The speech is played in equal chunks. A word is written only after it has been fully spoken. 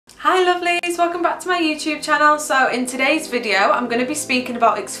Hi lovelies, welcome back to my YouTube channel. So in today's video I'm going to be speaking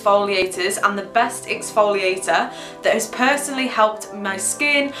about exfoliators and the best exfoliator that has personally helped my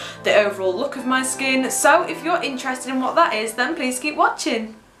skin, the overall look of my skin. So if you're interested in what that is, then please keep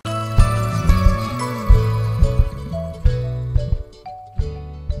watching.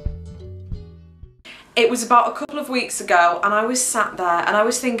 It was about a couple of weeks ago and I was sat there and I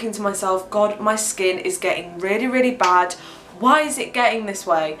was thinking to myself, God, my skin is getting really bad. Why is it getting this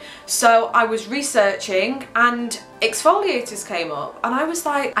way? So I was researching and exfoliators came up and I was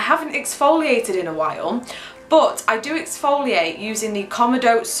like, I haven't exfoliated in a while, but I do exfoliate using the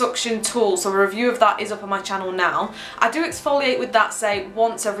Komodo suction tool, so a review of that is up on my channel now. I do exfoliate with that, say,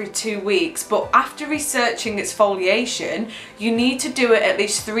 once every 2 weeks, but after researching exfoliation, you need to do it at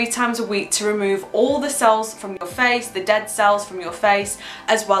least 3 times a week to remove all the cells from your face, the dead cells from your face,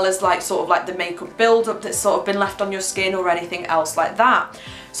 as well as like sort of like the makeup buildup that's sort of been left on your skin or anything else like that.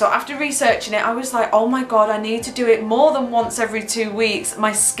 So after researching it, I was like, oh my God, I need to do it more than once every 2 weeks.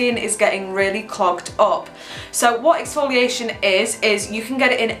 My skin is getting really clogged up. So what exfoliation is you can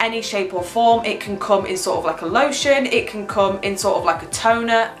get it in any shape or form. It can come in sort of like a lotion, it can come in sort of like a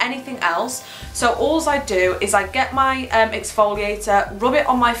toner, anything else. So all I do is I get my exfoliator, rub it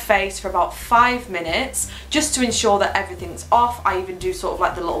on my face for about 5 minutes, just to ensure that everything's off. I even do sort of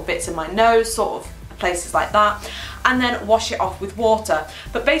like the little bits in my nose, sort of places like that, and then wash it off with water.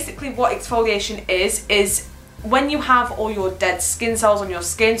 But basically what exfoliation is when you have all your dead skin cells on your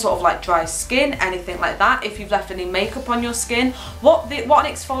skin, sort of like dry skin, anything like that, if you've left any makeup on your skin, what an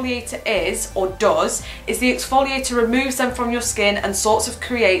exfoliator is, or does, is the exfoliator removes them from your skin and sort of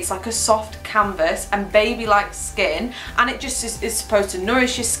creates like a soft canvas and baby-like skin, and it just is supposed to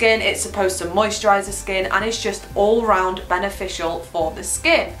nourish your skin, it's supposed to moisturize the skin, and it's just all round beneficial for the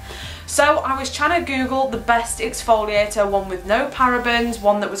skin. So I was trying to Google the best exfoliator, one with no parabens,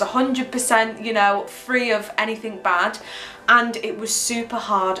 one that was 100%, you know, free of anything bad, and it was super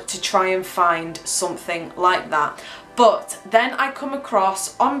hard to try and find something like that. But then I come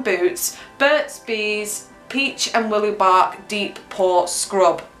across on Boots, Burt's Bees Peach and Willow Bark Deep Pore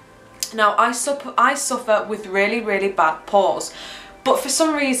Scrub. Now I suffer with really bad pores, but for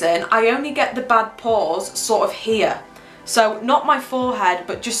some reason I only get the bad pores sort of here. So not my forehead,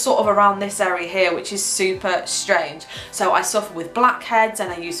 but just sort of around this area here, which is super strange. So I suffer with blackheads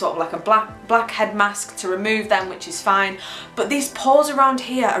and I use sort of like a blackhead mask to remove them, which is fine. But these pores around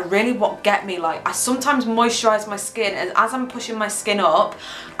here are really what get me. Like, I sometimes moisturise my skin, and as I'm pushing my skin up,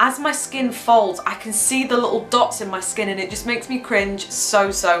 as my skin folds, I can see the little dots in my skin and it just makes me cringe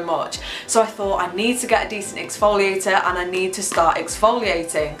so much. So I thought I need to get a decent exfoliator and I need to start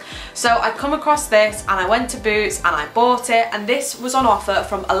exfoliating. So I come across this and I went to Boots and I bought it, and this was on offer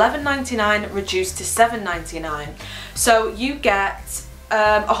from $11.99 reduced to $7.99. So you get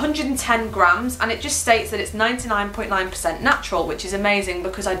 110 grams, and it just states that it's 99.9% natural, which is amazing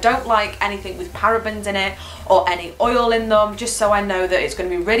because I don't like anything with parabens in it or any oil in them, just so I know that it's going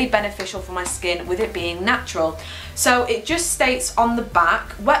to be really beneficial for my skin with it being natural. So it just states on the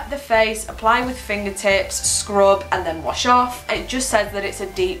back, wet the face, apply with fingertips, scrub and then wash off. It just says that it's a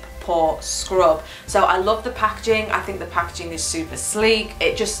deep pore scrub. So I love the packaging. I think the packaging is super sleek.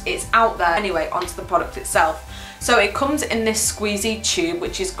 It's out there. Anyway, onto the product itself. So it comes in this squeezy tube,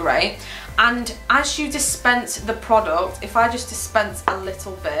 which is great, and as you dispense the product, if I just dispense a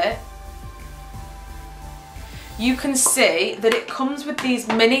little bit, you can see that it comes with these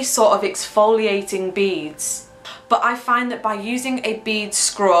mini sort of exfoliating beads. But I find that by using a bead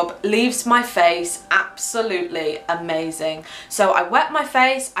scrub leaves my face absolutely amazing. So I wet my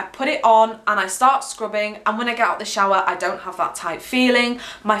face, I put it on and I start scrubbing, and when I get out the shower I don't have that tight feeling.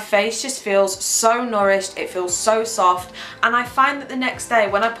 My face just feels so nourished, it feels so soft, and I find that the next day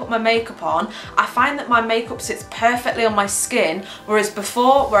when I put my makeup on, I find that my makeup sits perfectly on my skin, whereas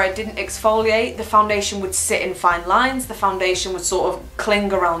before, where I didn't exfoliate, the foundation would sit in fine lines, the foundation would sort of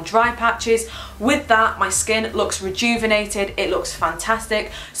cling around dry patches. With that, my skin looks rejuvenated, it looks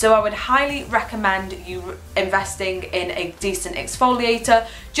fantastic. So I would highly recommend you investing in a decent exfoliator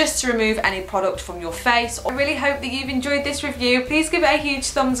just to remove any product from your face. I really hope that you've enjoyed this review. Please give it a huge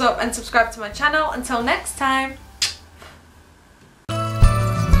thumbs up and subscribe to my channel. Until next time.